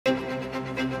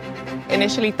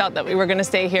initially thought that we were going to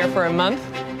stay here for a month.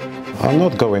 I'm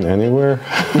not going anywhere.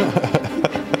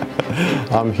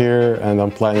 I'm here and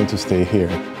I'm planning to stay here.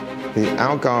 The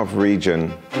Algarve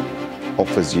region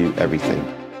offers you everything.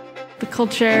 The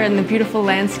culture and the beautiful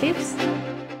landscapes.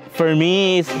 For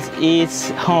me,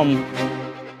 it's home.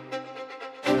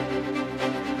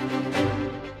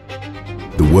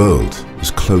 The world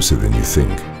is closer than you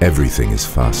think. Everything is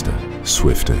faster,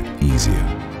 swifter, easier.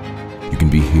 You can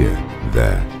be here,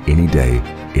 there, any day,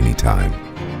 any time.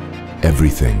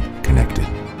 Everything connected.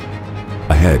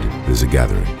 Ahead, there's a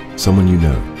gathering. Someone you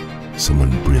know,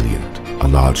 someone brilliant. A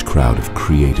large crowd of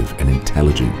creative and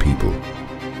intelligent people.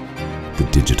 The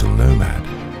digital nomad.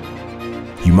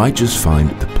 You might just find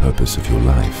the purpose of your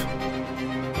life.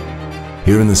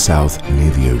 Here in the south,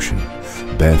 near the ocean,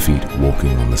 bare feet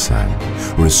walking on the sand,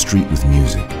 or a street with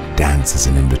music, dance is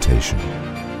an invitation.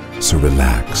 So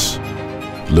relax,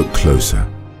 look closer.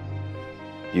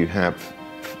 You have,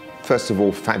 first of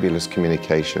all, fabulous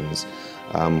communications,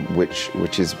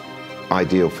 which is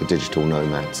ideal for digital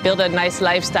nomads. Build a nice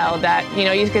lifestyle that,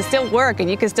 you can still work and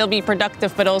you can still be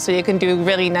productive, but also you can do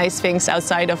really nice things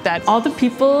outside of that. All the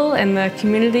people and the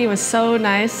community was so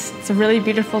nice. It's a really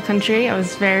beautiful country. I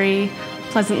was very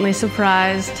pleasantly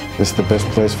surprised. It's the best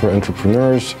place for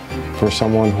entrepreneurs, for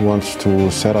someone who wants to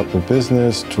set up a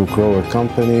business, to grow a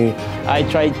company. I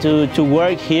try to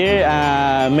work here,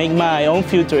 make my own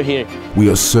future here. We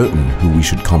are certain who we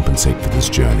should compensate for this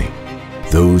journey.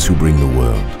 Those who bring the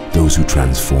world, those who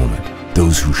transform it,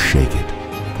 those who shake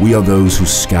it. We are those who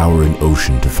scour an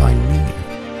ocean to find meaning.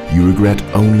 You regret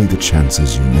only the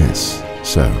chances you miss.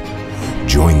 So,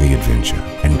 join the adventure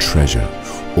and treasure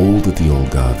all that the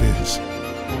Algarve is,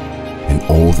 and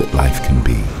all that life can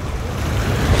be.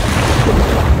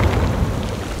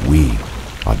 We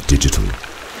are digital.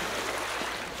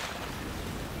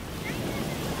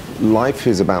 Life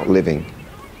is about living,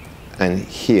 and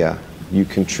here you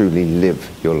can truly live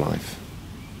your life.